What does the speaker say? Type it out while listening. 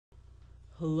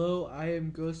Hello, I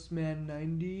am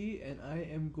Ghostman90 and I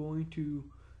am going to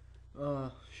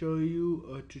show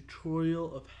you a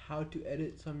tutorial of how to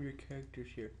edit some of your characters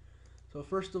here. So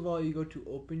first of all, you go to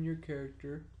open your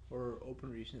character or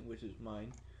open recent, which is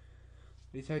mine.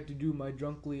 I decided to do my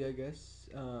drunkly, I guess.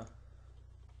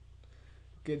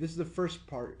 Okay, this is the first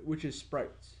part, which is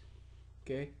sprites.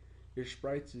 Okay, your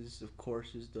sprites is of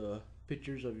course is the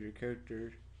pictures of your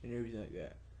character and everything like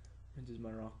that. This is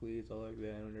my Rockly, it's all like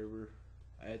that. Whenever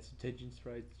I add some tension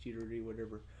sprites, cheatery,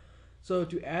 whatever. So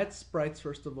to add sprites,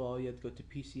 first of all, you have to go to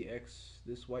PCX,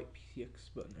 this white PCX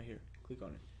button right here. Click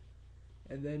on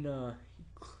it, and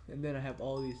then I have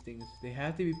all these things. They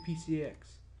have to be PCX,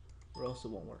 or else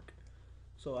it won't work.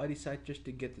 So I decide just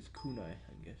to get this kunai,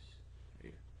 I guess.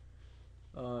 Right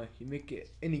here. You make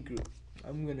it any group.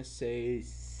 I'm gonna say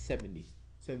 70.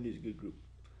 70 is a good group.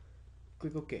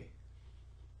 Click OK.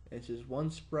 And it says one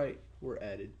sprite were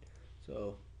added.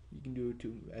 So you can do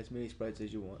as many sprites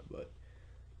as you want, but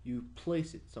you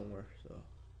place it somewhere. So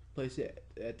place it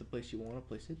at the place you want to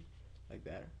place it, like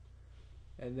that.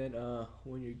 And then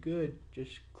when you're good,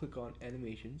 just click on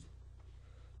animations.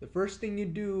 The first thing you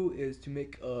do is to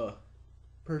make a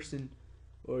person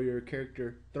or your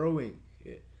character throwing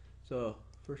it. So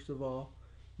first of all,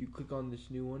 you click on this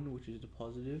new one, which is the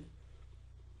positive,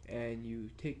 and you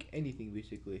take anything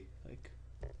basically, like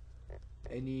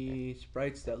any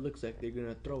sprites that looks like they're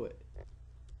gonna throw it.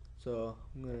 So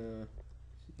I'm gonna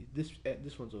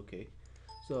this one's okay.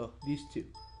 So these two,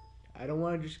 I don't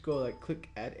want to just go like click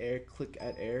add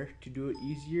air. To do it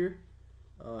easier,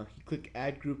 you click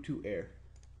add group to air.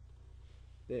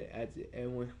 That adds it,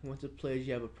 and once it plays,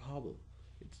 you have a problem.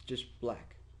 It's just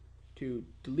black. To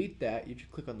delete that, you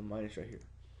just click on the minus right here.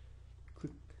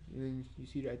 Click, and then you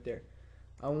see right there.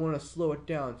 I want to slow it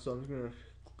down, so I'm gonna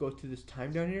go to this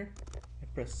time down here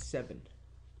and press 7.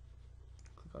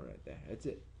 Click on it right there. That's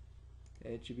it.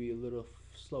 And it should be a little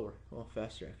slower, well,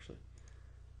 faster actually.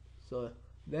 So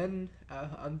then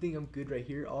I think I'm good right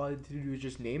here. All I have to do is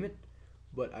just name it,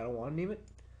 but I don't want to name it.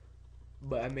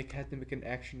 But I have to make an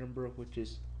action number, which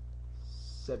is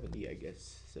 70, I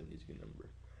guess. 70 is a good number.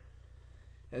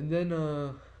 And then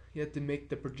you have to make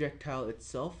the projectile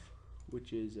itself,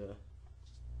 which is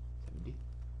 70.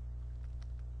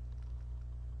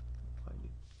 Find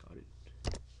it, got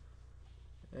it.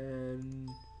 And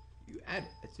you add it.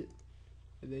 That's it.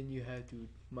 And then you have to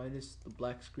minus the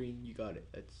black screen. You got it.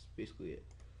 That's basically it.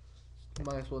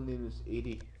 Might as well name this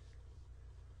 80.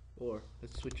 Or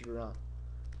let's switch it around.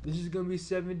 This is gonna be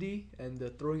 70, and the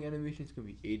throwing animation is gonna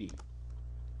be 80.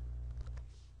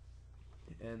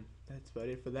 And that's about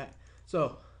it for that.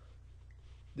 So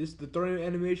the throwing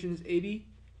animation is 80,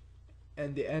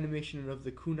 and the animation of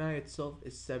the kunai itself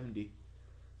is 70.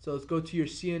 So let's go to your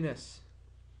CNS.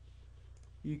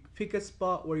 You pick a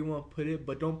spot where you want to put it,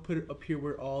 but don't put it up here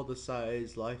where all the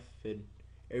size, life, and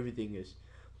everything is.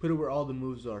 Put it where all the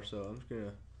moves are. So I'm just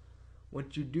gonna,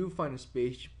 once you do find a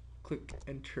space, you click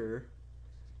enter.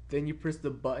 Then you press the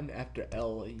button after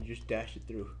L and you just dash it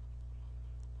through.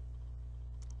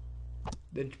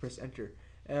 Then you press enter.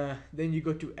 Then you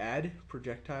go to add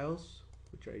projectiles,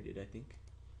 which I did, I think.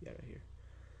 Yeah, right here.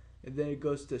 And then it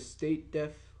goes to state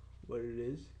def, what it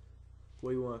is,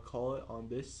 what you want to call it on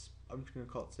this. I'm just gonna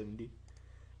call it 70.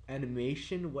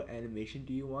 Animation, what animation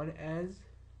do you want it as?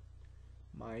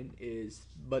 Mine is,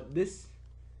 but this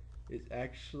is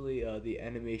actually the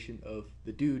animation of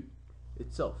the dude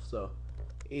itself. So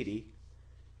 80.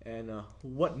 And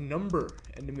what number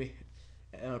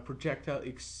projectile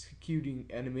executing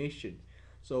animation.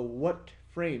 So what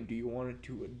frame do you want it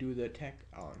to do the attack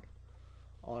on?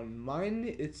 On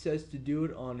mine, it says to do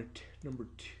it on number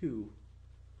 2.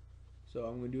 So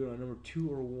I'm going to do it on number 2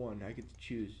 or 1. I get to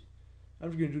choose. I'm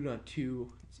just going to do it on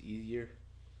 2. It's easier.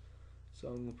 So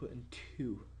I'm going to put in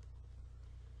 2.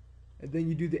 And then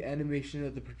you do the animation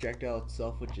of the projectile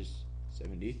itself, which is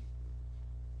 70.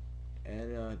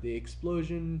 And the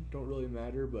explosion don't really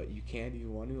matter, but you can if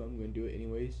you want to. I'm going to do it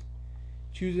anyways.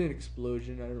 Choose an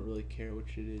explosion. I don't really care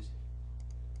which it is.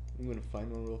 I'm going to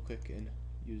find one real quick and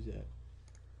use that.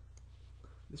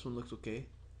 This one looks okay.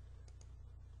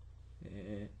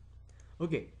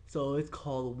 Okay, so it's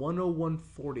called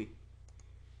 10140.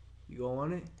 You go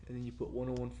on it, and then you put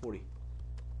 10140.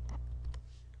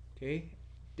 Okay,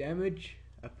 damage,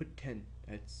 I put 10.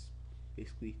 That's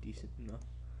basically decent enough.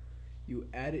 You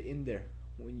add it in there.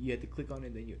 When you have to click on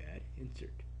it, then you add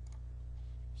insert.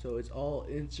 So it's all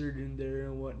inserted in there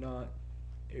and whatnot.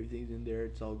 Everything's in there.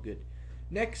 It's all good.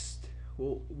 Next,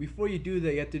 well, before you do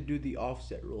that, you have to do the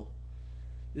offset rule.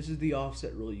 This is the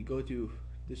offset rule. You go to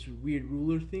this weird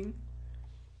ruler thing,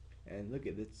 and look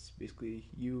at that's basically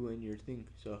you and your thing.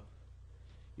 So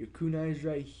your kunai is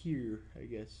right here, I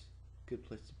guess. Good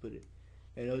place to put it.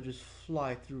 And it'll just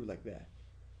fly through like that.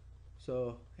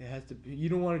 So it has to be, you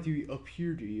don't want it to be up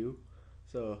here, do you?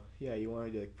 So yeah, you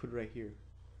want to like put it right here.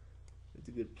 It's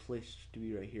a good place to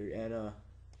be right here. And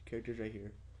characters right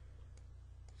here.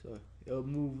 So it'll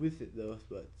move with it though,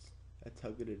 but that's how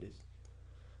good it is.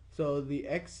 So the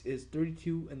X is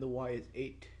 32 and the Y is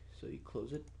 8. So you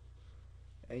close it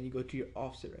and you go to your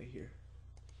offset right here.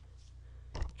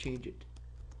 Change it.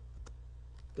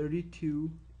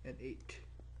 32 and 8.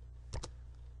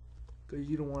 Because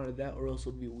you don't want it that, or else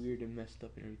it'll be weird and messed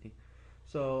up and everything.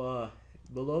 So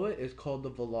below it is called the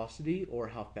velocity, or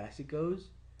how fast it goes.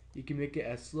 You can make it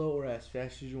as slow or as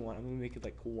fast as you want. I'm gonna make it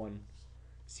like 1.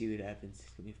 See what happens.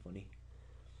 It's gonna be funny.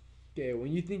 Okay,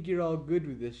 when you think you're all good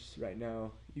with this right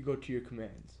now, you go to your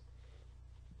commands.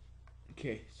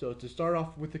 Okay, so to start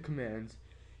off with the commands,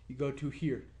 you go to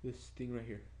here, this thing right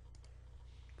here.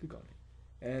 Click on it.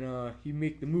 And you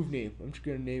make the move name. I'm just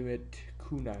gonna name it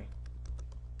kunai.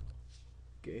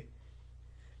 Okay.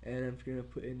 And I'm just gonna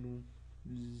put in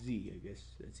Z, I guess.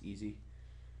 That's easy.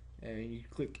 And you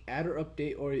click add or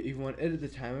update, or if you want to edit the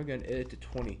time, I'm gonna edit to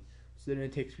 20. So then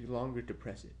it takes me longer to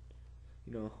press it.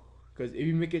 You know, because if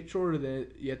you make it shorter, then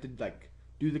you have to like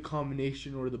do the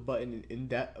combination or the button in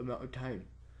that amount of time.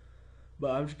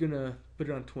 But I'm just gonna put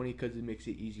it on 20 because it makes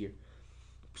it easier.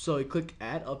 So you click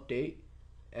add update,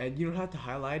 and you don't have to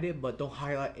highlight it, but don't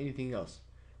highlight anything else.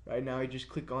 Right now, you just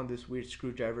click on this weird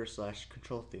screwdriver /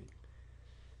 control thing.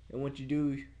 And once you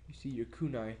do, you see your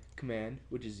kunai command,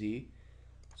 which is Z.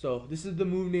 So this is the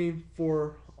move name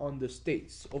for on the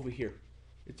states over here.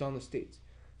 It's on the states.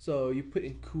 So you put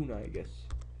in kunai, I guess.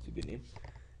 It's a good name.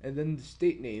 And then the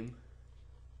state name,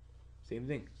 same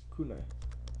thing, kunai.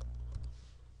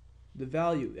 The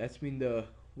value, that's mean the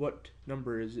what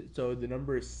number is it? So the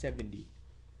number is 70.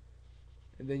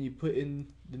 And then you put in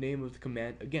the name of the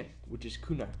command again, which is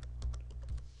kunai.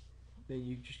 Then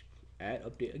you just add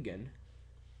update again,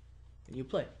 and you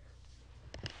play.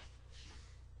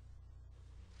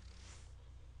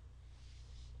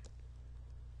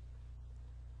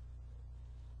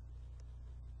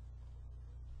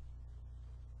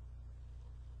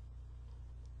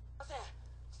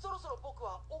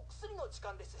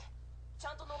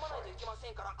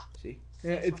 See?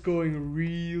 Yeah, it's going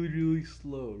really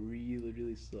slow,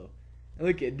 really slow. And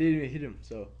look, it didn't even hit him,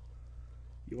 so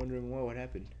you're wondering, well, what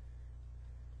happened?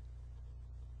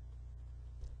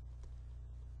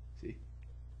 See?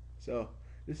 So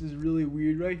this is really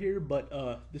weird right here, but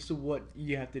this is what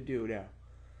you have to do now.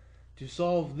 To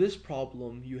solve this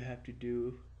problem, you have to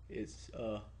do is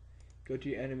go to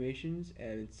your animations,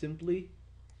 and simply,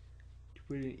 to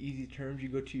put it in easy terms, you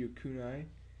go to your kunai,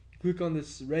 you click on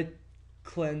this red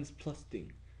cleanse plus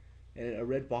thing, and a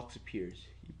red box appears.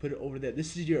 You put it over there.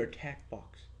 This is your attack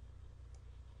box.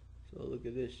 So look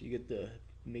at this. You get the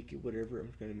make it whatever. I'm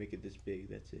just gonna make it this big.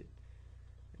 That's it.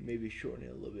 And maybe shorten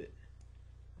it a little bit,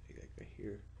 like right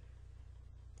here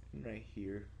and right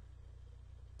here.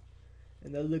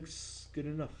 And that looks good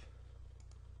enough.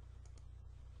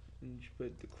 And just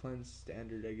put the cleanse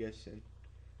standard, I guess, and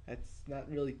that's not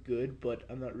really good, but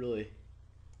I'm not really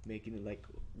making it like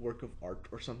work of art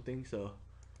or something. So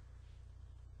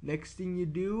next thing you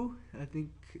do, I think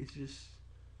it's just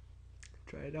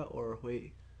try it out, or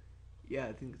wait, yeah,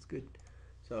 I think it's good.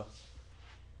 So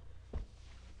let's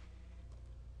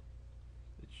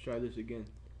try this again,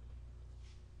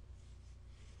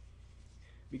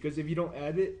 because if you don't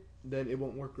add it, then it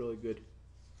won't work really good,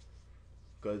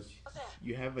 because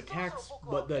you have attacks,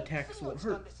 but the attacks won't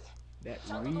hurt. That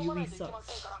really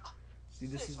sucks. See,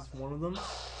 this is one of them,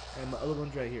 and my other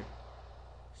one's right here.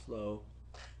 Slow,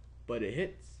 but it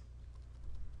hits.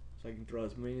 So I can throw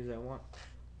as many as I want.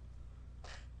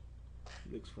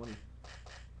 It looks funny.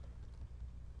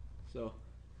 So,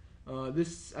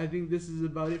 I think this is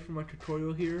about it for my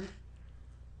tutorial here.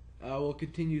 I will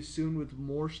continue soon with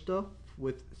more stuff,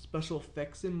 with special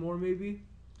effects and more maybe.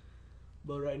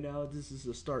 But right now, this is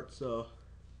the start, so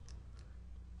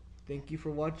thank you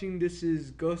for watching. This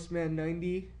is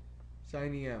Ghostman90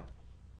 signing out.